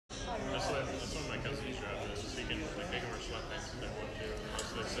they can wear sweatpants if they want to.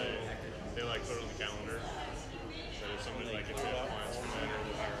 Unless they say they like put it on the calendar. But if somebody like if you have plans for men or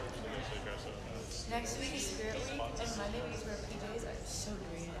they say dress up. Next week is Spirit Week, and Monday we wear PJs. I'm so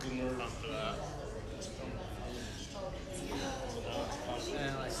green. Come for that.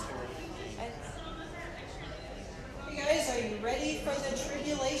 Hey guys, are you ready for the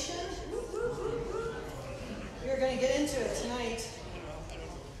tribulation? We're going to get into it tonight.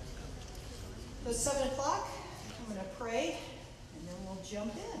 So it's 7 o'clock. I'm going to pray, and then we'll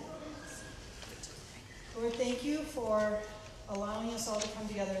jump in. Lord, thank you for allowing us all to come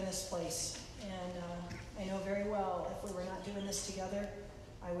together in this place. And I know very well if we were not doing this together,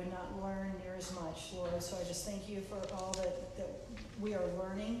 I would not learn near as much, Lord. So I just thank you for all that we are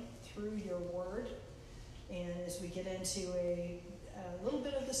learning through your word. And as we get into a little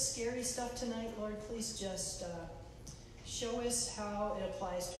bit of the scary stuff tonight, Lord, please just show us how it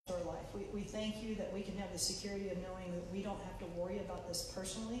applies to our life. We thank you that we can have the security of knowing that we don't have to worry about this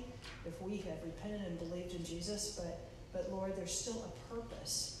personally if we have repented and believed in Jesus. But Lord, there's still a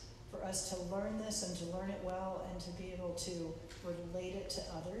purpose for us to learn this and to learn it well and to be able to relate it to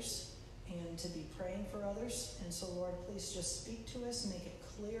others and to be praying for others. And so, Lord, please just speak to us, make it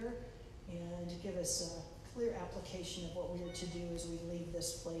clear, and give us a clear application of what we are to do as we leave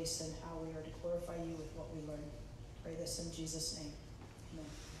this place and how we are to glorify you with what we learn. Pray this in Jesus' name. Amen.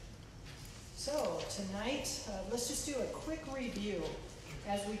 So tonight, let's just do a quick review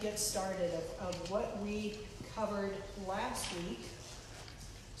as we get started of what we covered last week.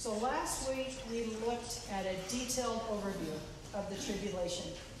 So last week, we looked at a detailed overview of the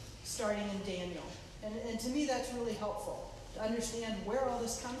tribulation, starting in Daniel. And to me, that's really helpful to understand where all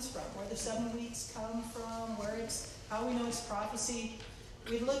this comes from, where the 7 weeks come from, how we know it's prophecy.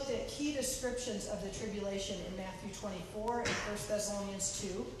 We looked at key descriptions of the tribulation in Matthew 24 and 1 Thessalonians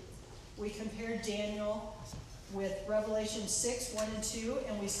 2. We compared Daniel with Revelation 6, 1 and 2,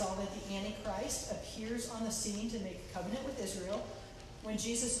 and we saw that the Antichrist appears on the scene to make a covenant with Israel when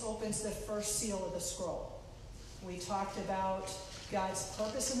Jesus opens the first seal of the scroll. We talked about God's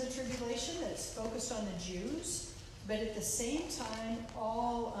purpose in the tribulation, that it's focused on the Jews, but at the same time,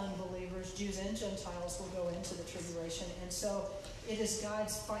 all unbelievers, Jews and Gentiles, will go into the tribulation. And so it is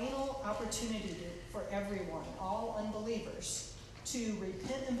God's final opportunity for everyone, all unbelievers, to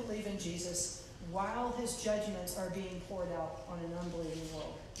repent and believe in Jesus while his judgments are being poured out on an unbelieving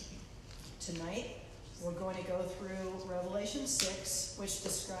world. Tonight, we're going to go through Revelation 6, which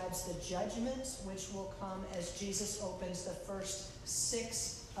describes the judgments which will come as Jesus opens the first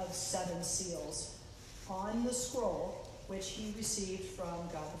 6 of 7 seals on the scroll which he received from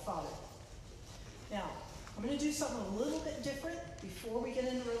God the Father. Now, I'm going to do something a little bit different before we get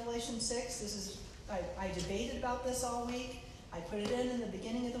into Revelation 6. I debated about this all week. I put it in the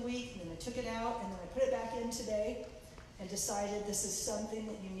beginning of the week, and then I took it out, and then I put it back in today and decided this is something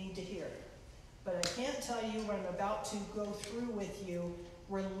that you need to hear. But I can't tell you what I'm about to go through with you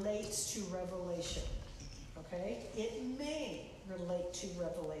relates to Revelation. Okay? It may relate to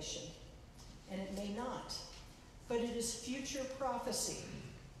Revelation, and it may not. But it is future prophecy.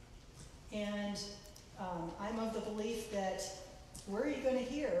 And I'm of the belief that where are you going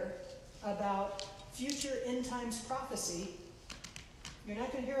to hear about future end times prophecy? You're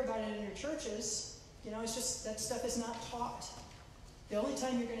not going to hear about it in your churches. It's just that stuff is not taught. The only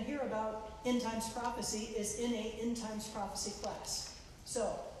time you're going to hear about end times prophecy is in a end times prophecy class.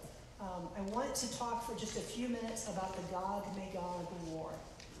 So I want to talk for just a few minutes about the Gog-Magog war.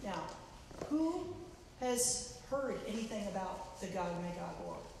 Now, who has heard anything about the Gog-Magog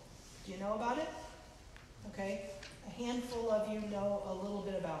war? Do you know about it? Okay, a handful of you know a little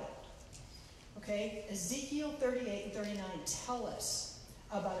bit about it. Okay, Ezekiel 38 and 39 tell us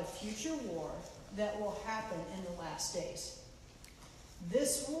about a future war that will happen in the last days.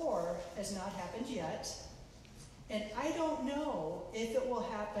 This war has not happened yet, and I don't know if it will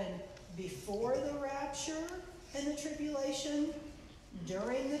happen before the rapture and the tribulation,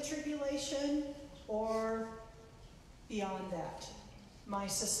 during the tribulation, or beyond that. My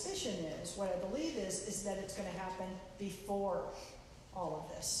suspicion is, what I believe is that it's going to happen before all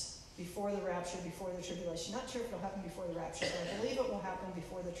of this, before the rapture, before the tribulation. Not sure if it'll happen before the rapture, but I believe it will happen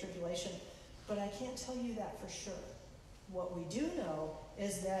before the tribulation, but I can't tell you that for sure. What we do know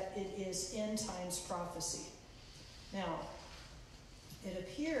is that it is end times prophecy. Now, it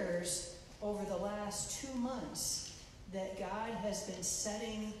appears over the last 2 months that God has been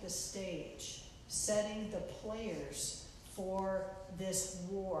setting the stage, setting the players for this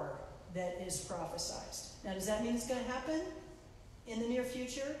war that is prophesied. Now, does that mean it's going to happen in the near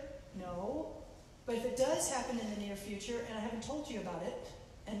future? No. But if it does happen in the near future, and I haven't told you about it,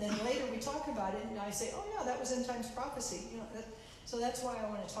 and then later we talk about it and I say, oh yeah, that was end times prophecy. So that's why I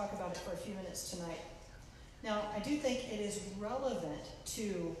want to talk about it for a few minutes tonight. Now, I do think it is relevant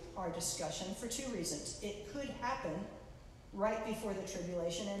to our discussion for two reasons. It could happen right before the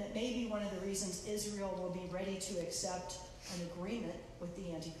tribulation, and it may be one of the reasons Israel will be ready to accept an agreement with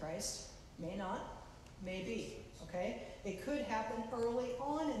the Antichrist. May not, may be, okay? It could happen early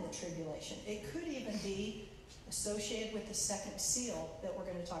on in the tribulation. It could even be associated with the second seal that we're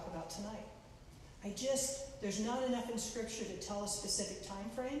going to talk about tonight. There's not enough in Scripture to tell a specific time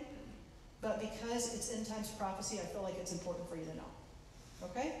frame, but because it's end times prophecy, I feel like it's important for you to know.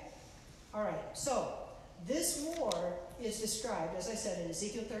 Okay? All right, so this war is described, as I said, in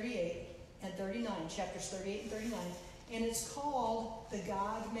Ezekiel 38 and 39, chapters 38 and 39, and it's called the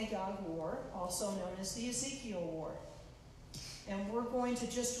Gog-Magog War, also known as the Ezekiel War. And we're going to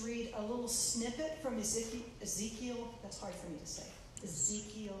just read a little snippet from Ezekiel, that's hard for me to say,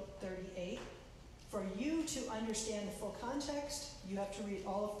 Ezekiel 38. For you to understand the full context, you have to read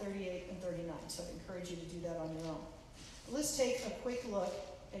all of 38 and 39, so I encourage you to do that on your own. Let's take a quick look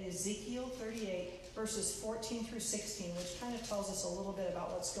at Ezekiel 38, verses 14 through 16, which kind of tells us a little bit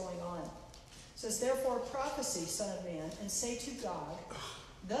about what's going on. It says, therefore prophesy, son of man, and say to Gog,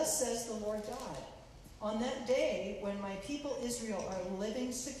 thus says the Lord God, on that day when my people Israel are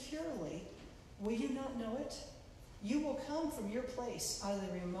living securely, will you not know it? You will come from your place out of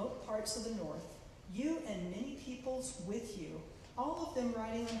the remote parts of the north, you and many peoples with you, all of them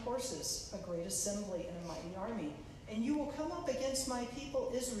riding on horses, a great assembly and a mighty army. And you will come up against my people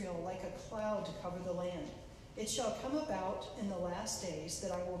Israel like a cloud to cover the land. It shall come about in the last days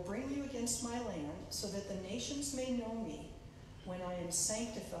that I will bring you against my land, so that the nations may know me, when I am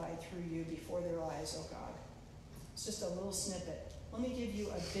sanctified through you before their eyes, O Gog. It's just a little snippet. Let me give you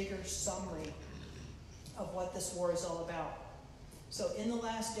a bigger summary of what this war is all about. So in the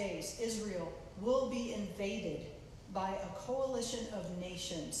last days, Israel will be invaded by a coalition of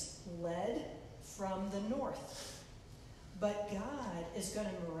nations led from the north. But God is going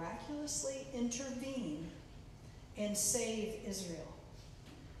to miraculously intervene and save Israel.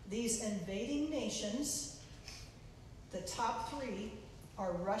 These invading nations, the top three,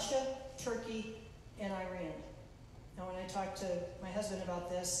 are Russia, Turkey, and Iran. Now, when I talked to my husband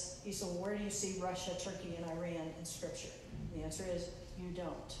about this, he said, well, where do you see Russia, Turkey, and Iran in Scripture? The answer is, you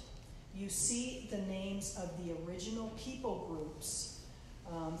don't. You see the names of the original people groups.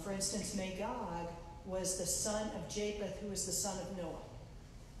 For instance, Magog was the son of Japheth, who was the son of Noah.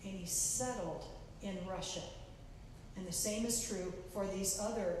 And he settled in Russia. And the same is true for these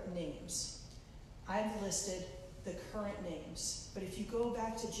other names. I've listed the current names. But if you go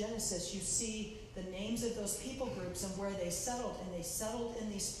back to Genesis, you see the names of those people groups and where they settled. And they settled in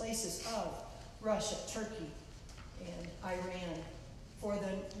these places of Russia, Turkey, and Iran for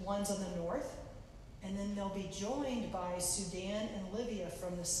the ones on the north. And then they'll be joined by Sudan and Libya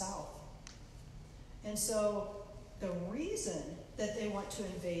from the south. And so the reason that they want to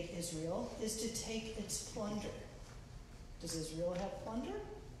invade Israel is to take its plunder. Does Israel have plunder?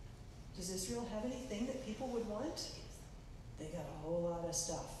 Does Israel have anything that people would want? They got a whole lot of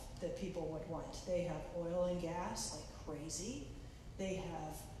stuff that people would want. They have oil and gas like crazy. They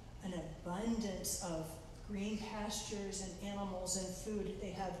have an abundance of green pastures and animals and food.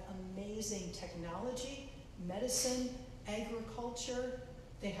 They have amazing technology, medicine, agriculture.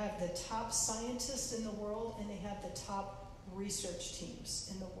 They have the top scientists in the world, and they have the top research teams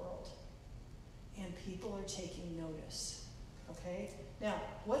in the world. And people are taking notice, okay? Now,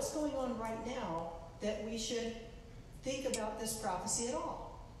 what's going on right now that we should think about this prophecy at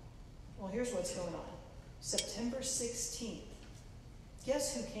all? Well, here's what's going on. September 16th.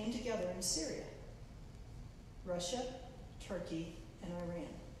 Guess who came together in Syria? Russia, Turkey, and Iran.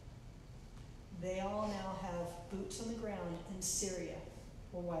 They all now have boots on the ground in Syria.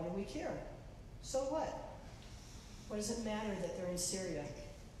 Well, why do we care? So what? What does it matter that they're in Syria?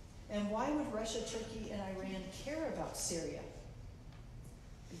 And why would Russia, Turkey, and Iran care about Syria?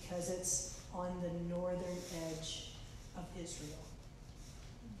 Because it's on the northern edge of Israel.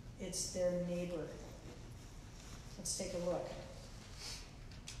 It's their neighbor. Let's take a look.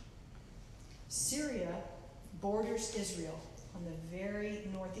 Syria borders Israel on the very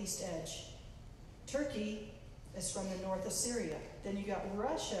northeast edge. Turkey is from the north of Syria. Then you've got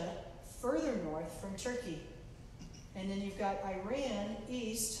Russia further north from Turkey. And then you've got Iran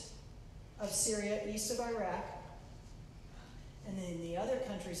east of Syria, east of Iraq. And then the other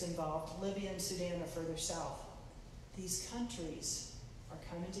countries involved, Libya and Sudan, are further south. These countries are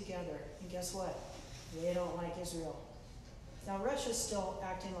coming together. And guess what? They don't like Israel. Now, Russia's still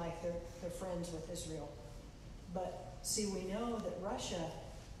acting like they're friends with Israel. But see, we know that Russia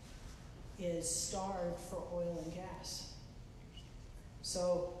is starved for oil and gas.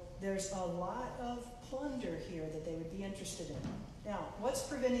 So there's a lot of plunder here that they would be interested in. Now, what's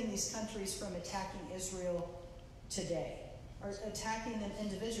preventing these countries from attacking Israel today, or attacking them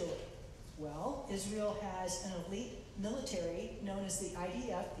individually? Well, Israel has an elite military known as the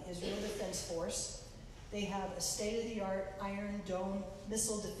IDF, the Israel Defense Force. They have a state-of-the-art Iron Dome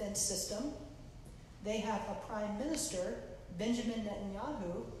missile defense system. They have a prime minister, Benjamin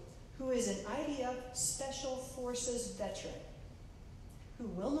Netanyahu, who is an IDF Special Forces veteran, who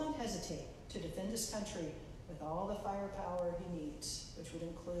will not hesitate to defend his country with all the firepower he needs, which would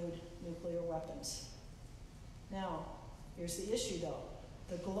include nuclear weapons. Now, here's the issue though.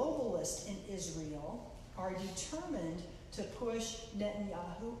 The globalists in Israel are determined to push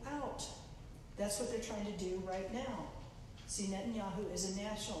Netanyahu out. That's what they're trying to do right now. See, Netanyahu is a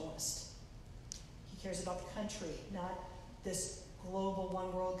nationalist. He cares about the country, not this global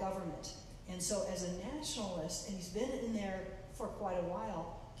one world government. And so as a nationalist, and he's been in there for quite a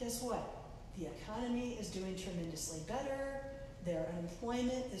while, guess what? The economy is doing tremendously better, their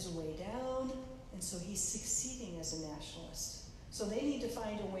unemployment is way down, and so he's succeeding as a nationalist. So they need to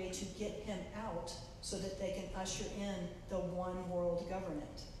find a way to get him out so that they can usher in the one world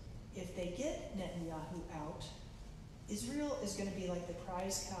government. If they get Netanyahu out, Israel is going to be like the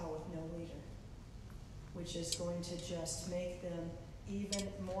prize cow with no leader, which is going to just make them even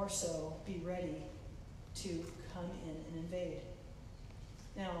more so be ready to come in and invade.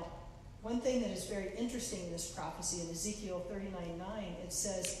 Now, one thing that is very interesting in this prophecy, in Ezekiel 39:9, it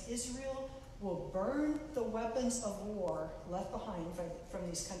says, Israel will burn the weapons of war left behind from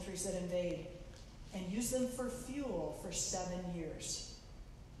these countries that invade and use them for fuel for 7 years.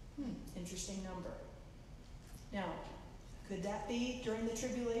 Interesting number. Now, could that be during the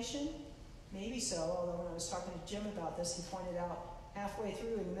tribulation? Maybe so, although when I was talking to Jim about this, he pointed out halfway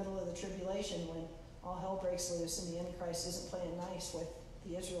through in the middle of the tribulation, when all hell breaks loose and the Antichrist isn't playing nice with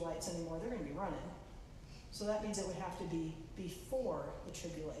the Israelites anymore, they're going to be running. So that means it would have to be before the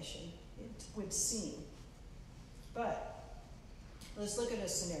tribulation, it would seem. But let's look at a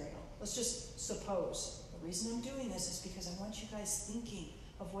scenario. Let's just suppose. The reason I'm doing this is because I want you guys thinking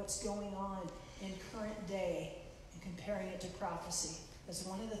of what's going on in current day and comparing it to prophecy. That's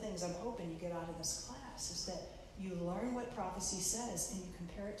one of the things I'm hoping you get out of this class, is that you learn what prophecy says and you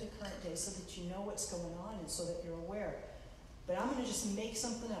compare it to current day so that you know what's going on and so that you're aware. But I'm going to just make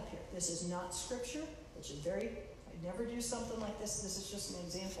something up here. This is not scripture, which is I never do something like this. This is just an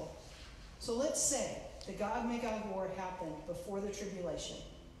example. So let's say the Gog-Magog war happened before the tribulation.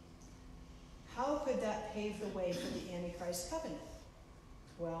 How could that pave the way for the Antichrist covenant?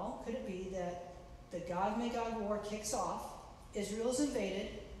 Well, could it be that the Gog-Magog war kicks off, Israel's invaded,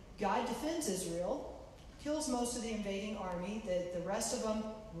 God defends Israel, kills most of the invading army, the rest of them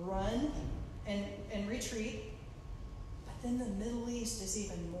run and retreat, but then the Middle East is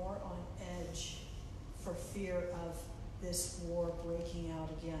even more on edge for fear of this war breaking out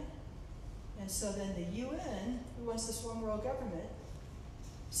again. And so then the UN, who wants this one world government,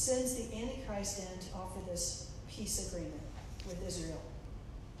 sends the Antichrist in to offer this peace agreement with Israel.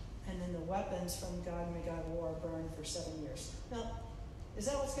 And then the weapons from Gog-Magog war are burned for 7 years. Now, is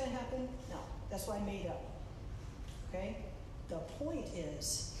that what's going to happen? No, that's why I made up. Okay? The point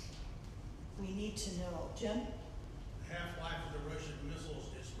is, we need to know. Jim? Half-life of the Russian missiles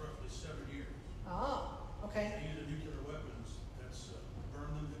is roughly 7 years. Ah, okay. They use the nuclear weapons, that's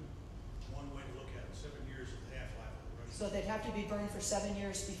burn them. One way to look at it, 7 years is the half-life of the Russian. So they'd have to be burned for 7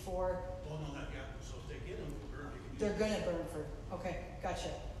 years before. Oh, no, not yet. So if they get them burned, they can use They're them. going to burn for. Okay,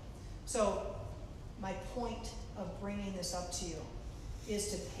 gotcha. So my point of bringing this up to you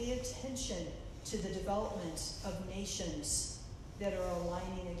is to pay attention to the developments of nations that are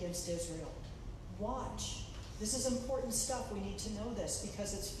aligning against Israel. Watch. This is important stuff. We need to know this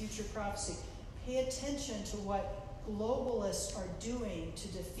because it's future prophecy. Pay attention to what globalists are doing to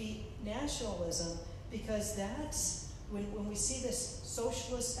defeat nationalism, because that's when we see this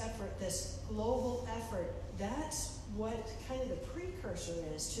socialist effort, this global effort, that's what kind of the precursor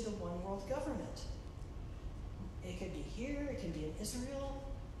is to the one world government. It could be here, it can be in Israel.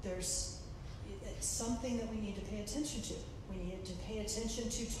 It's something that we need to pay attention to. We need to pay attention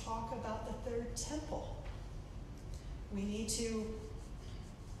to talk about the third temple. We need to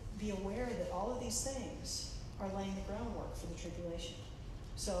be aware that all of these things are laying the groundwork for the tribulation.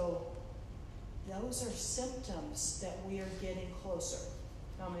 So those are symptoms that we are getting closer.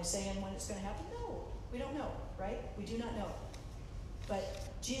 Now, am I saying when it's going to happen? No, we don't know, right? We do not know. But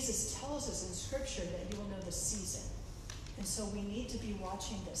Jesus tells us in Scripture that you will know the season. And so we need to be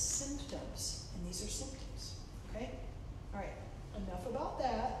watching the symptoms. And these are symptoms, okay? All right, enough about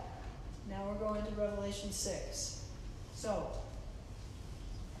that. Now go into Revelation 6. So,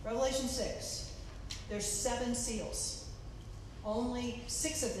 Revelation 6, there's 7 seals. Only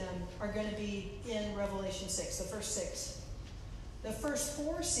 6 of them are going to be in Revelation 6, the first 6. The first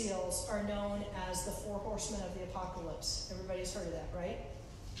 4 seals are known as the 4 horsemen of the apocalypse. Everybody's heard of that, right?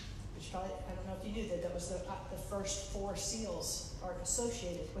 Which probably, I don't know if you knew that was the first 4 seals are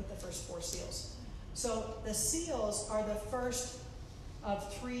associated with the first 4 seals. So the seals are the first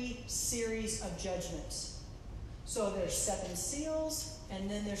of 3 series of judgments. So there's 7 seals, and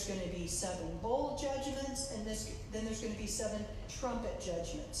then there's going to be 7 bowl judgments, and then there's going to be 7 trumpet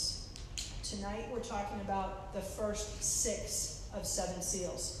judgments. Tonight we're talking about the first 6 of 7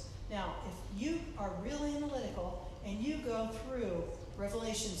 seals. Now, if you are really analytical and you go through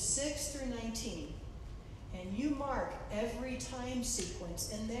Revelation 6 through 19, and you mark every time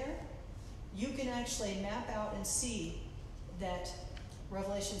sequence in there, you can actually map out and see that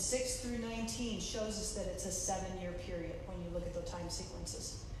Revelation 6 through 19 shows us that it's a 7-year period when you look at the time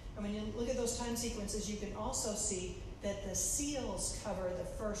sequences. And when you look at those time sequences, you can also see that the seals cover the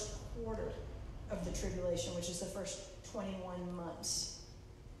first quarter of the tribulation, which is the first 21 months,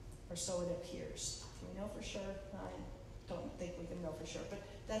 or so it appears. Do we know for sure? I don't think we can know for sure, but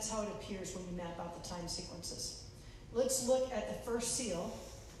that's how it appears when you map out the time sequences. Let's look at the first seal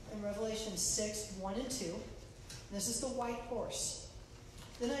in Revelation 6, 1 and 2. This is the white horse.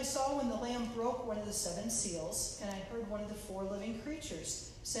 Then I saw when the Lamb broke one of the 7 seals, and I heard one of the 4 living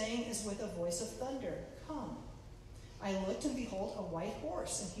creatures saying as with a voice of thunder, "Come." I looked, and behold, a white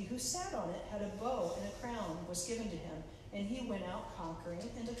horse, and he who sat on it had a bow, and a crown was given to him, and he went out conquering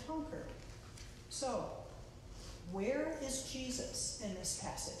and to conquer. So, where is Jesus in this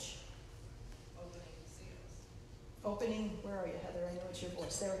passage? Opening, where are you, Heather? I know it's your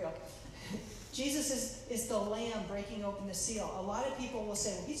voice. There we go. Jesus is the Lamb breaking open the seal. A lot of people will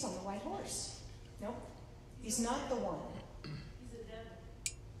say, well, he's on the white horse. Nope. He's not the one. He's a devil.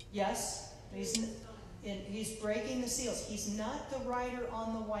 Yes, he's breaking the seals. He's not the rider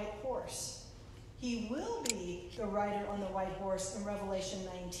on the white horse. He will be the rider on the white horse in Revelation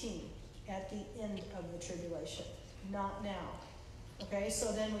 19 at the end of the tribulation. Not now. Okay,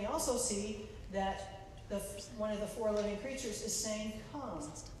 so then we also see that one of the 4 living creatures is saying,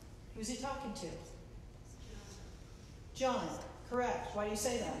 "Come." Who's he talking to? John. Correct. Why do you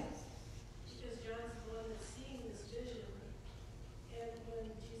say that? Because John's the one that's seeing this vision. And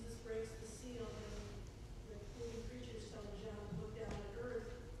when Jesus breaks the seal, the living creatures tell John to look down on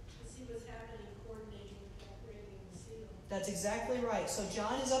earth to see what's happening, coordinating with breaking the seal. That's exactly right. So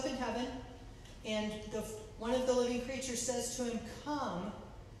John is up in heaven, and one of the living creatures says to him, "Come."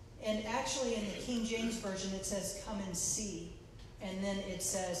 And actually in the King James Version it says, "Come and see." And then it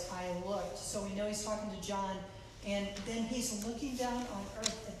says, "I looked." So we know he's talking to John. And then he's looking down on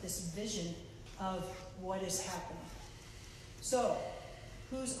earth at this vision of what is happening. So,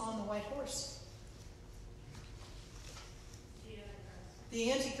 who's on the white horse?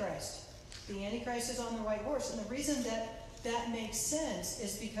 The Antichrist. The Antichrist is on the white horse. And the reason that makes sense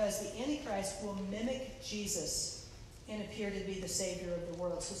is because the Antichrist will mimic Jesus and appear to be the Savior of the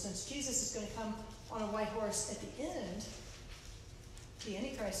world. So since Jesus is going to come on a white horse at the end, the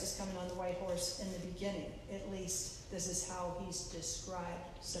Antichrist is coming on the white horse in the beginning. At least this is how he's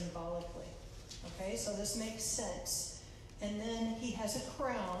described symbolically. Okay, so this makes sense. And then he has a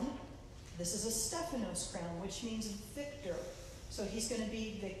crown. This is a Stephanos crown, which means victor. So he's going to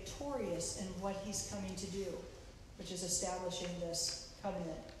be victorious in what he's coming to do, which is establishing this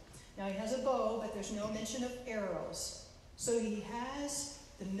covenant. Now he has a bow, but there's no mention of arrows. So he has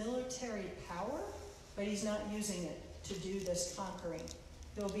the military power, but he's not using it to do this conquering.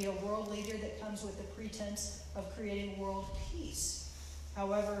 There will be a world leader that comes with the pretense of creating world peace.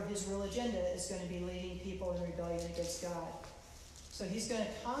 However, his real agenda is going to be leading people in rebellion against God. So he's going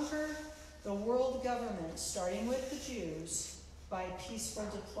to conquer the world government, starting with the Jews, by peaceful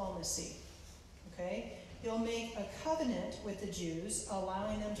diplomacy. Okay? He'll make a covenant with the Jews,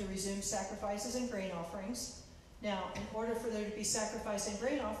 allowing them to resume sacrifices and grain offerings. Now, in order for there to be sacrifice and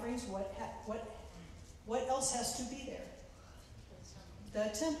grain offerings, what else has to be there? The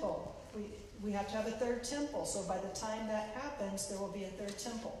temple. We have to have a third temple. So by the time that happens, there will be a third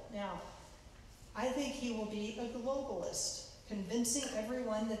temple. Now, I think he will be a globalist, convincing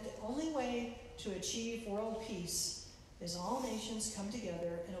everyone that the only way to achieve world peace is all nations come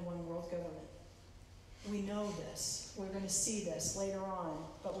together in a one world government. We know this. We're going to see this later on,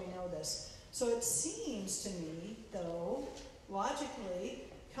 but we know this. So it seems to me, though, logically,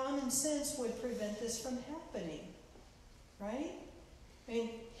 common sense would prevent this from happening. Right? I mean,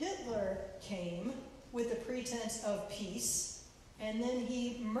 Hitler came with the pretense of peace and then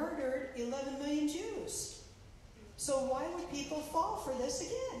he murdered 11 million Jews. So why would people fall for this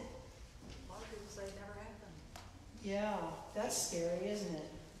again? A lot of people say it never happened. Yeah, that's scary, isn't it?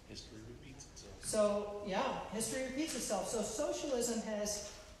 History repeats itself. So, yeah, history repeats itself. So socialism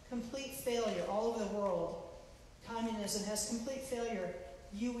has complete failure all over the world. Communism has complete failure.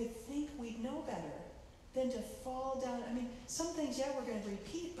 You would think we'd know better than to fall down. I mean, some things, yeah, we're going to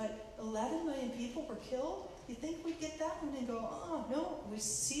repeat, but 11 million people were killed? You think we'd get that one and go, oh, no, we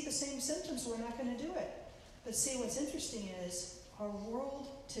see the same symptoms, we're not going to do it. But see, what's interesting is our world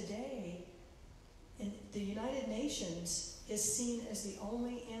today, in the United Nations, is seen as the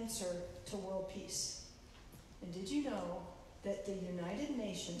only answer to world peace. And did you know that the United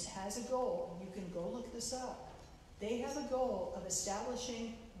Nations has a goal? You can go look this up. They have a goal of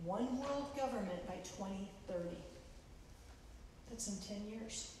establishing one world government by 2030. That's in 10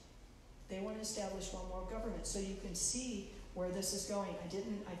 years. They want to establish one world government. So you can see where this is going.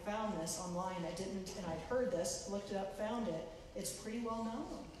 I found this online. And I'd heard this, looked it up, found it. It's pretty well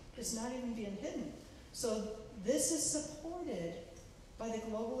known. It's not even being hidden. So this is supported by the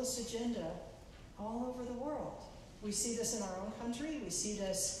globalist agenda all over the world. We see this in our own country. We see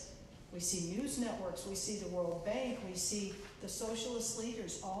news networks. We see the World Bank. We see the socialist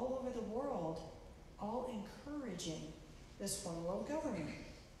leaders all over the world all encouraging this one world government.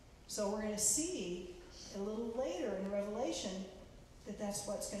 So we're going to see a little later in Revelation that that's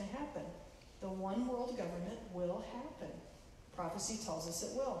what's going to happen. The one world government will happen. Prophecy tells us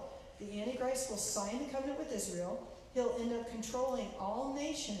it will. The Antichrist will sign the covenant with Israel. He'll end up controlling all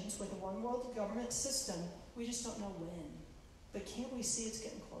nations with a one world government system. We just don't know when. But can't we see it's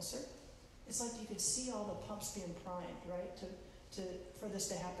getting closer? It's like you could see all the pumps being primed, right, for this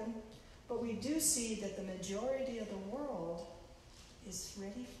to happen. But we do see that the majority of the world is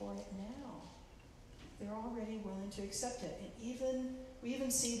ready for it now. They're already willing to accept it. And we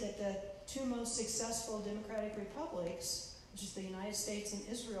even see that the two most successful democratic republics, which is the United States and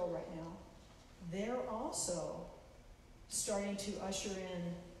Israel right now, they're also starting to usher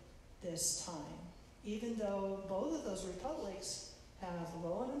in this time. Even though both of those republics have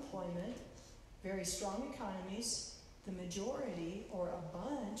low unemployment, very strong economies, the majority or a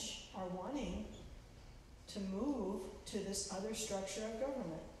bunch are wanting to move to this other structure of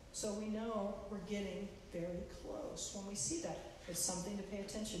government. So we know we're getting very close when we see that. It's something to pay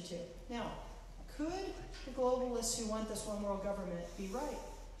attention to. Now, could the globalists who want this one world government be right?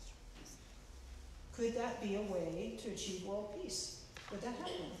 Could that be a way to achieve world peace? Would that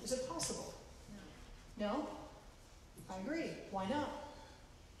happen? Is it possible? No? I agree. Why not?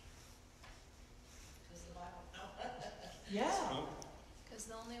 Because the Bible. Yeah, Because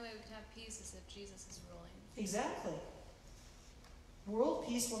the only way we can have peace is if Jesus is ruling. exactly. World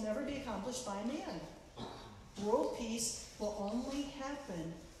peace will never be accomplished by man. World peace will only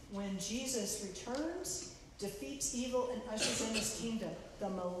happen when Jesus returns, defeats evil, and ushers in his kingdom. The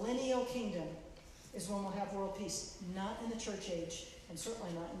millennial kingdom is when we'll have world peace, not in the church age, and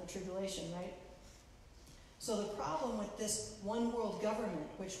certainly not in the tribulation, right? So the problem with this one world government,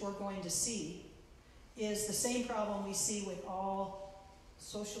 which we're going to see, is the same problem we see with all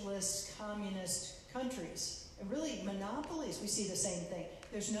socialist, communist countries. And really, monopolies, we see the same thing.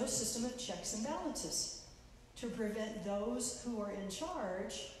 There's no system of checks and balances to prevent those who are in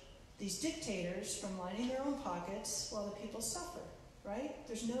charge, these dictators, from lining their own pockets while the people suffer, right?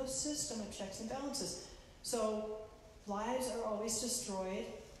 There's no system of checks and balances. So lives are always destroyed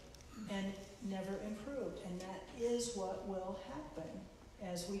and never improved. And that is what will happen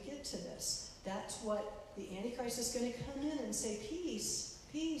as we get to this. That's what the Antichrist is going to come in and say, peace,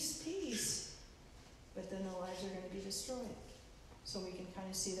 peace, peace. But then the lives are going to be destroyed. So we can kind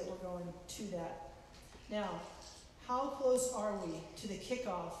of see that we're going to that. Now, how close are we to the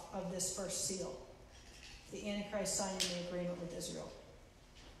kickoff of this first seal? The Antichrist signing the agreement with Israel.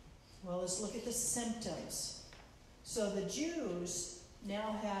 Well, let's look at the symptoms. So the Jews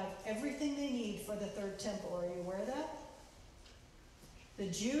now have everything they need for the third temple. Are you aware of that? The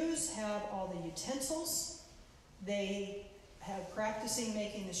Jews have all the utensils. They have practicing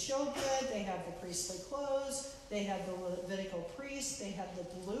making the showbread. They have the priestly clothes. They have the Levitical priests. They have the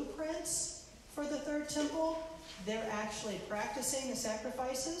blueprints for the third temple. They're actually practicing the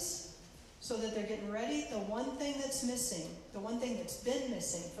sacrifices so that they're getting ready. The one thing that's missing, the one thing that's been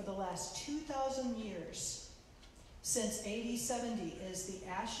missing for the last 2,000 years, since AD 70, is the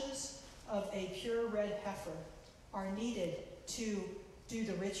ashes of a pure red heifer are needed to do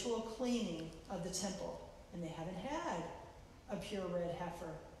the ritual cleaning of the temple. And they haven't had a pure red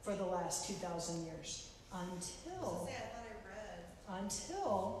heifer for the last 2,000 years until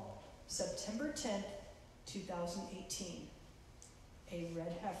September 10th, 2018. a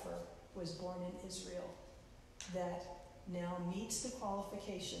red heifer was born in Israel that now meets the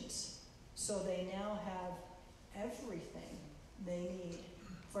qualifications. So they now have everything they need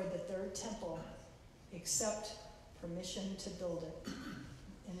for the third temple except permission to build it.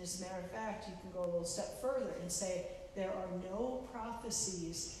 And as a matter of fact, you can go a little step further and say there are no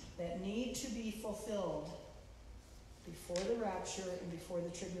prophecies that need to be fulfilled before the rapture and before the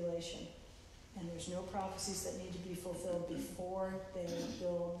tribulation. And there's no prophecies that need to be fulfilled before they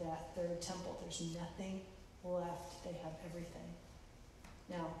build that third temple. There's nothing left. They have everything.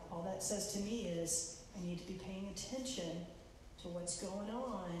 Now, all that says to me is I need to be paying attention to what's going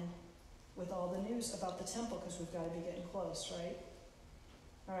on with all the news about the temple, because we've got to be getting close, right?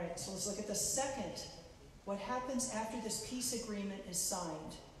 All right, so let's look at the second. What happens after this peace agreement is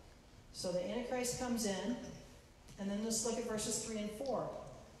signed? So the Antichrist comes in, and then let's look at verses 3 and 4.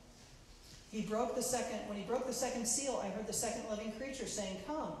 When he broke the second seal, I heard the second living creature saying,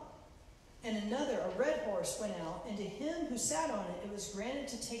 "Come." And another, a red horse, went out, and to him who sat on it, it was granted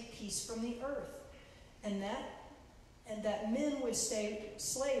to take peace from the earth, and that men would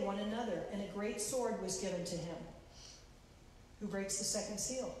slay one another, and a great sword was given to him. Who breaks the second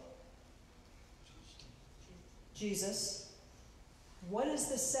seal? Jesus. What is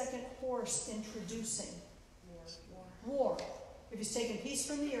the second horse introducing? War. If he's taking peace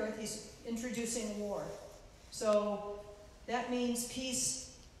from the earth, he's introducing war. So that means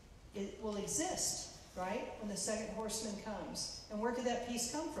peace will exist, right, when the second horseman comes. And where could that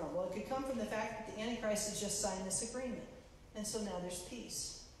peace come from? Well, it could come from the fact that the Antichrist has just signed this agreement. And so now there's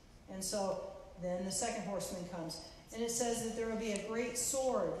peace. And so then the second horseman comes. And it says that there will be a great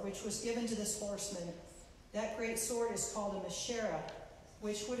sword which was given to this horseman. That great sword is called a Mashera,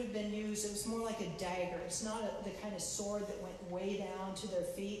 which would have been used, it was more like a dagger. It's not the kind of sword that went way down to their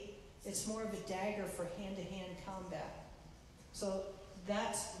feet. It's more of a dagger for hand-to-hand combat. So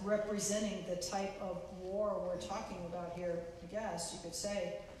that's representing the type of war we're talking about here, I guess you could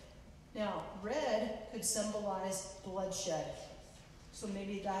say. Now, red could symbolize bloodshed. So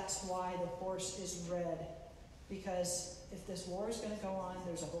maybe that's why the horse is red. Because if this war is going to go on,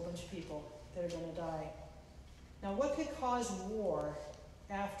 there's a whole bunch of people that are going to die. Now, what could cause war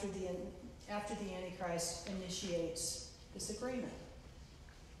after the Antichrist initiates this agreement?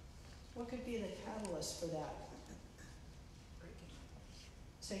 What could be the catalyst for that? Breaking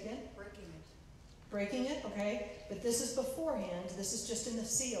it. Say again? Breaking it. Breaking it, okay. But this is beforehand. This is just in the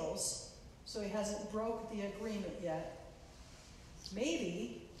seals. So he hasn't broke the agreement yet.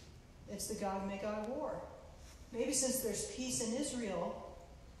 Maybe it's the Gog-Magog war. Maybe since there's peace in Israel,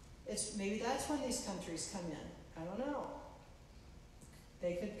 maybe that's when these countries come in. I don't know.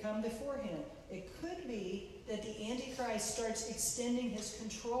 They could come beforehand. It could be that the Antichrist starts extending his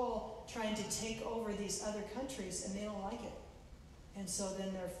control, trying to take over these other countries, and they don't like it. And so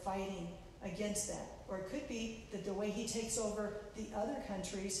then they're fighting against that. Or it could be that the way he takes over the other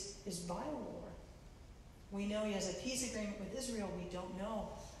countries is by war. We know he has a peace agreement with Israel. We don't know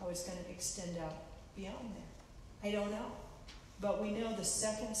how it's going to extend out beyond there. I don't know. But we know the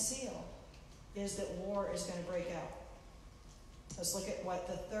second seal is that war is going to break out. Let's look at what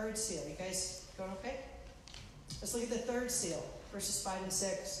the third seal. You guys going okay? Let's look at the third seal, verses 5 and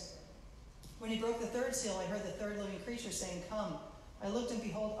 6. When he broke the third seal, I heard the third living creature saying, "Come." I looked, and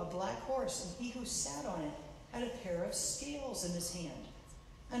behold, a black horse, and he who sat on it had a pair of scales in his hand.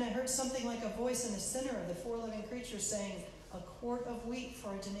 And I heard something like a voice in the center of the four living creatures saying, "A quart of wheat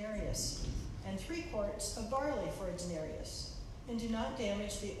for a denarius, and 3 quarts of barley for a denarius, and do not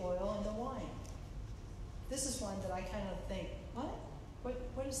damage the oil and the wine." This is one that I kind of think,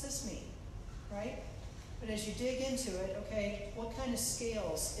 what does this mean, right? But as you dig into it, okay, what kind of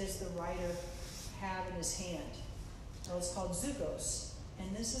scales is the writer have in his hand? Well, it's called zugos,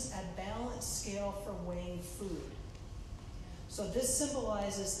 and this is a balanced scale for weighing food. So this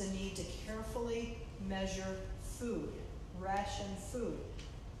symbolizes the need to carefully measure food, ration food.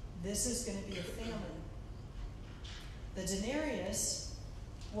 This is going to be a famine. The denarius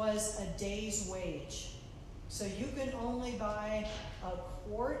was a day's wage. So you can only buy a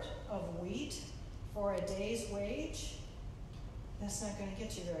quart of wheat for a day's wage. That's not going to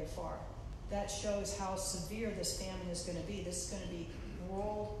get you very far. That shows how severe this famine is going to be. This is going to be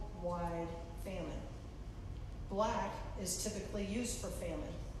worldwide famine. Black is typically used for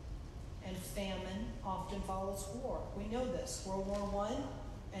famine. And famine often follows war. We know this. World War I,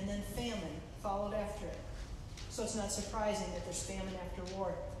 and then famine followed after it. So it's not surprising that there's famine after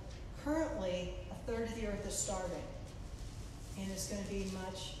war. Currently, a third of the earth is starving. And it's going to be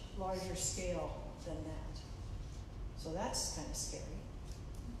much larger scale than that. So that's kind of scary.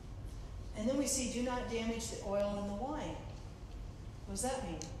 And then we see, do not damage the oil and the wine. What does that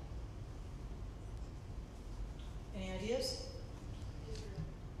mean? Any ideas?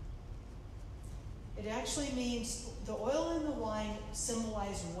 It actually means the oil and the wine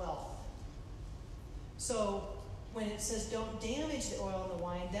symbolize wealth. So when it says don't damage the oil and the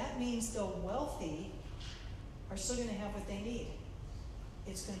wine, that means the wealthy are still going to have what they need.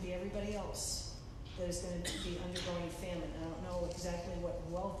 It's going to be everybody else that is going to be undergoing famine. I don't know exactly what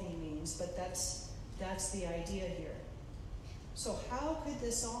wealthy means, but that's the idea here. So how could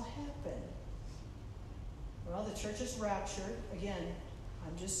this all happen? Well, the church is raptured. Again,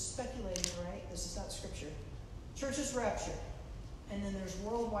 I'm just speculating, right? This is not scripture. Church is raptured. And then there's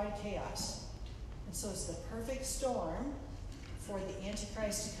worldwide chaos. And so it's the perfect storm for the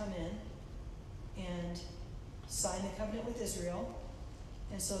Antichrist to come in and sign the covenant with Israel.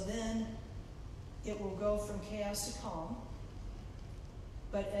 And so then it will go from chaos to calm.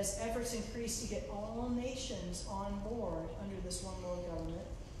 But as efforts increase to get all nations on board under this one world government,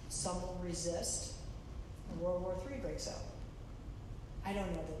 some will resist, and World War III breaks out. I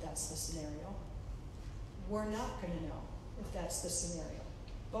don't know that that's the scenario. We're not going to know if that's the scenario.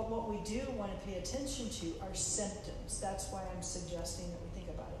 But what we do want to pay attention to are symptoms. That's why I'm suggesting that we think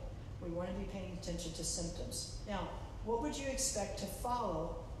about it. We want to be paying attention to symptoms. Now, what would you expect to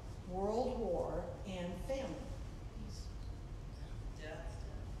follow world war and famine?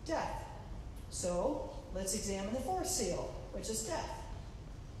 Death. So, let's examine the fourth seal, which is death.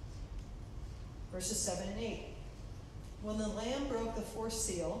 Verses 7 and 8. When the Lamb broke the fourth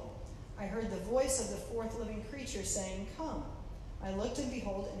seal, I heard the voice of the fourth living creature saying, "Come." I looked, and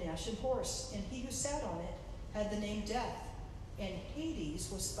behold, an ashen horse, and he who sat on it had the name Death, and Hades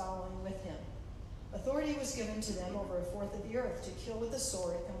was following with him. Authority was given to them over a fourth of the earth to kill with the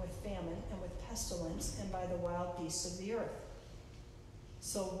sword, and with famine, and with pestilence, and by the wild beasts of the earth.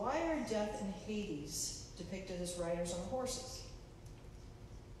 So why are Death and Hades depicted as riders on horses?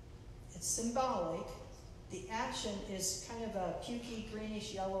 It's symbolic. The action is kind of a pukey,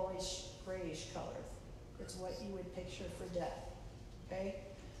 greenish, yellowish, grayish color. It's what you would picture for death. Okay?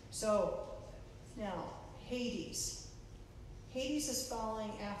 So, now, Hades. Hades is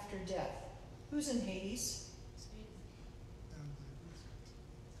following after death. Who's in Hades?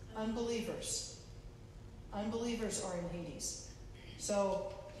 Unbelievers. Unbelievers are in Hades.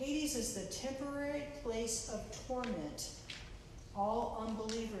 So, Hades is the temporary place of torment all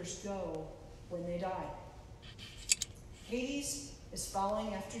unbelievers go when they die. Hades is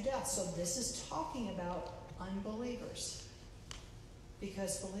following after death. So this is talking about unbelievers.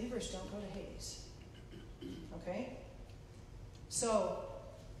 Because believers don't go to Hades. Okay? So,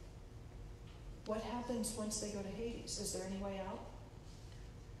 what happens once they go to Hades? Is there any way out?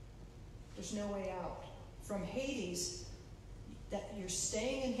 There's no way out. From Hades, that you're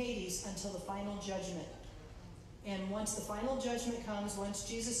staying in Hades until the final judgment. And once the final judgment comes, once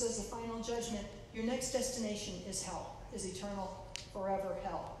Jesus says the final judgment, your next destination is hell, is eternal, forever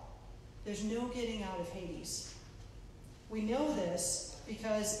hell. There's no getting out of Hades. We know this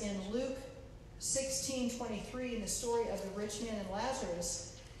because in Luke 16:23, in the story of the rich man and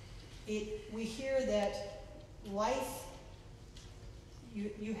Lazarus, we hear that life,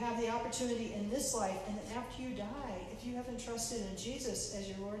 you have the opportunity in this life, and then after you die, if you haven't trusted in Jesus as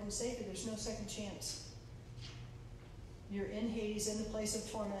your Lord and Savior, there's no second chance. You're in Hades, in the place of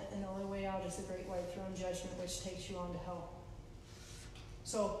torment, and the only way out is the great white throne judgment, which takes you on to hell.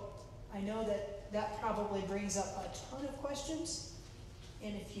 So I know that probably brings up a ton of questions,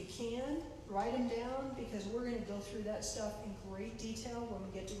 and if you can, write them down, because we're going to go through that stuff in great detail when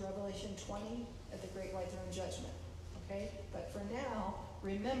we get to Revelation 20 at the great white throne judgment. Okay? But for now,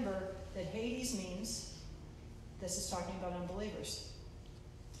 remember that Hades means, this is talking about unbelievers.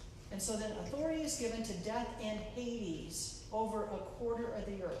 And so then authority is given to Death and Hades over a quarter of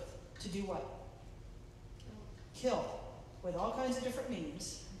the earth. To do what? Kill. With all kinds of different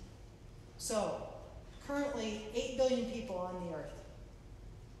means. So, currently 8 billion people on the earth.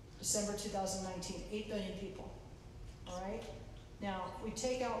 December 2019, 8 billion people. Alright? Now, if we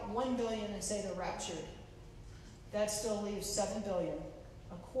take out 1 billion and say they're raptured, that still leaves 7 billion.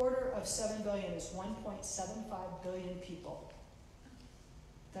 A quarter of 7 billion is 1.75 billion people.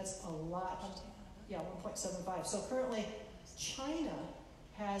 That's a lot. Yeah, 1.75. So currently, China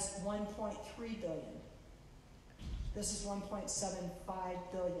has 1.3 billion. This is 1.75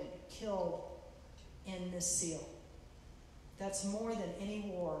 billion killed in this seal. That's more than any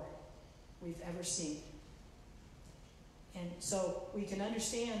war we've ever seen. And so we can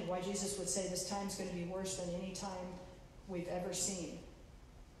understand why Jesus would say this time's going to be worse than any time we've ever seen.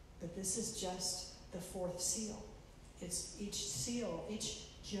 But this is just the fourth seal. It's each seal, each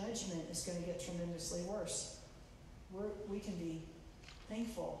judgment is going to get tremendously worse. We can be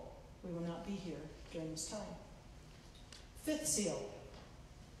thankful we will not be here during this time. Fifth seal.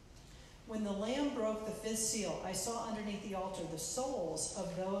 When the Lamb broke the fifth seal, I saw underneath the altar the souls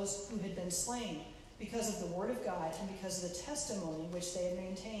of those who had been slain because of the word of God and because of the testimony which they had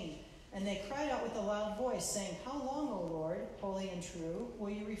maintained. And they cried out with a loud voice, saying, How long, O Lord, holy and true, will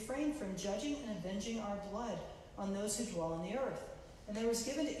you refrain from judging and avenging our blood on those who dwell on the earth? And there was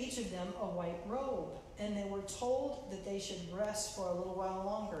given to each of them a white robe, and they were told that they should rest for a little while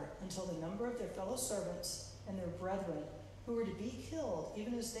longer, until the number of their fellow servants and their brethren, who were to be killed,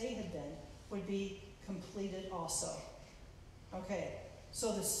 even as they had been, would be completed also. Okay,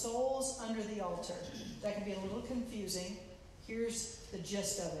 so the souls under the altar. That can be a little confusing. Here's the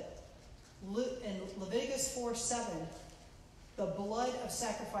gist of it. In Leviticus 4:7, the blood of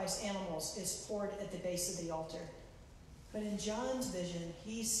sacrificed animals is poured at the base of the altar. But in John's vision,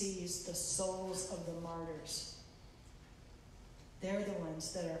 he sees the souls of the martyrs. They're the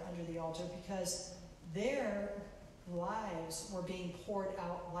ones that are under the altar because their lives were being poured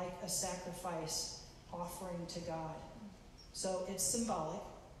out like a sacrifice offering to God. So it's symbolic.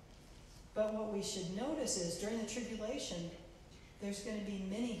 But what we should notice is during the tribulation, there's going to be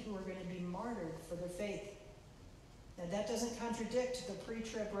many who are going to be martyred for their faith. Now that doesn't contradict the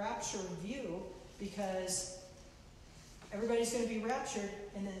pre-trib rapture view, because everybody's going to be raptured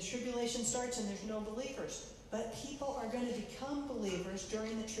and then the tribulation starts and there's no believers. But people are going to become believers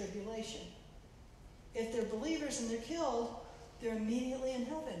during the tribulation. If they're believers and they're killed, they're immediately in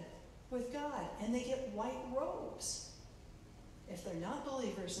heaven with God and they get white robes. If they're not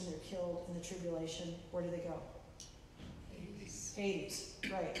believers and they're killed in the tribulation, where do they go? Hades,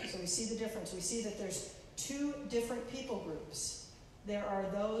 right. So we see the difference. We see that there's two different people groups. There are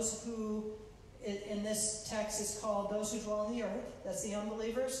those who, in this text, is called those who dwell on the earth. That's the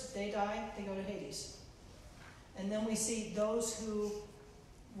unbelievers. They die, they go to Hades. And then we see those who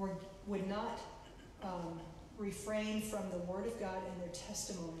would not refrain from the word of God and their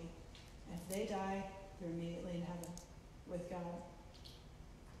testimony. And if they die, they're immediately in heaven with God.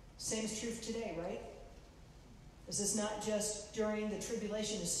 Same is true today, right? This is not just during the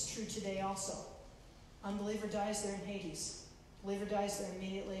tribulation, this is true today also. Unbeliever dies, they're in Hades. Believer dies, they're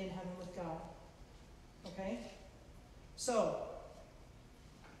immediately in heaven with God. Okay? So,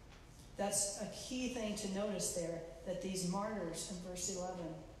 that's a key thing to notice there, that these martyrs in verse 11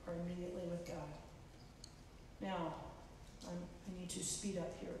 are immediately with God. Now, I need to speed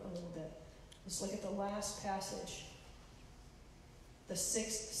up here a little bit. Let's look at the last passage. The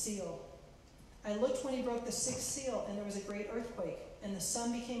sixth seal. I looked when he broke the sixth seal, and there was a great earthquake, and the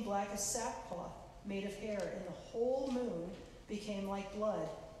sun became black as sackcloth made of hair, and the whole moon became like blood,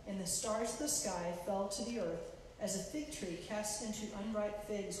 and the stars of the sky fell to the earth, as a fig tree cast into unripe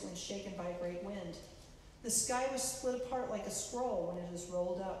figs when shaken by a great wind. The sky was split apart like a scroll when it is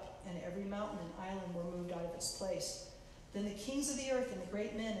rolled up, and every mountain and island were moved out of its place. Then the kings of the earth, and the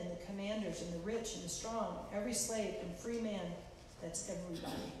great men, and the commanders, and the rich, and the strong, every slave and free man, that's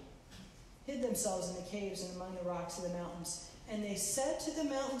everybody, hid themselves in the caves and among the rocks of the mountains. And they said to the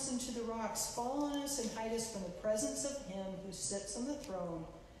mountains and to the rocks, Fall on us and hide us from the presence of him who sits on the throne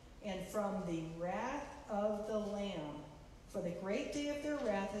and from the wrath of the Lamb. For the great day of their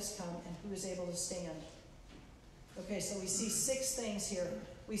wrath has come, and who is able to stand? Okay, so we see 6 things here.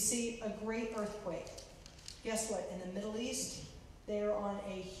 We see a great earthquake. Guess what? In the Middle East, they are on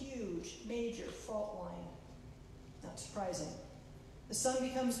a huge, major fault line. Not surprising. The sun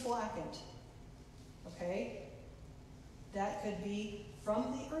becomes blackened. Okay? That could be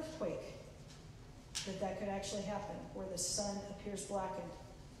from the earthquake that could actually happen, where the sun appears blackened.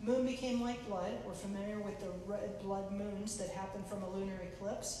 Moon became like blood. We're familiar with the red blood moons that happen from a lunar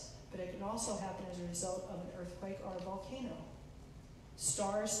eclipse, but it can also happen as a result of an earthquake or a volcano.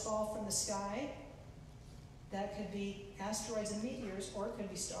 Stars fall from the sky. That could be asteroids and meteors, or it could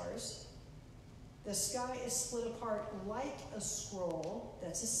be stars. The sky is split apart like a scroll.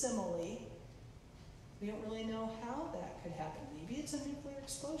 That's a simile. We don't really know how that could happen. Maybe it's a nuclear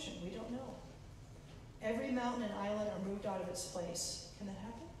explosion. We don't know. Every mountain and island are moved out of its place. Can that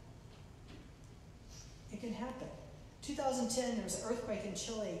happen? It can happen. 2010, there was an earthquake in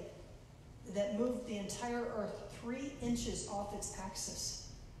Chile that moved the entire earth 3 inches off its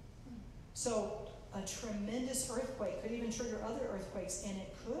axis. So a tremendous earthquake could even trigger other earthquakes, and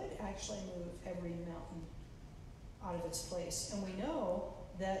it could actually move every mountain out of its place. And we know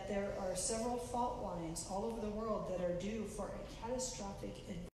that there are several fault lines all over the world that are due for a catastrophic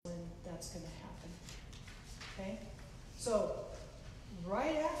event when that's going to happen. Okay? So,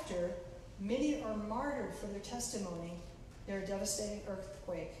 right after, many are martyred for their testimony. There are devastating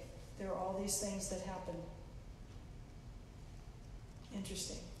earthquake. There are all these things that happen.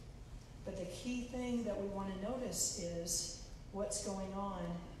 Interesting. But the key thing that we want to notice is what's going on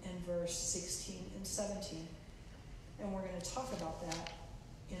in verse 16 and 17. And we're going to talk about that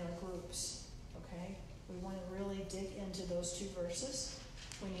in our groups, okay? We want to really dig into those two verses.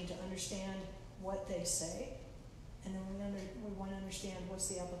 We need to understand what they say, and then we want to understand what's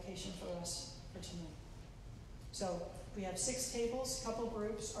the application for us for tonight. So we have 6 tables. A couple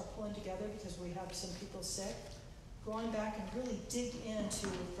groups are pulling together because we have some people sick. Go on back and really dig into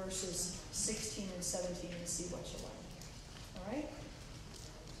verses 16 and 17 and see what you learn. All right?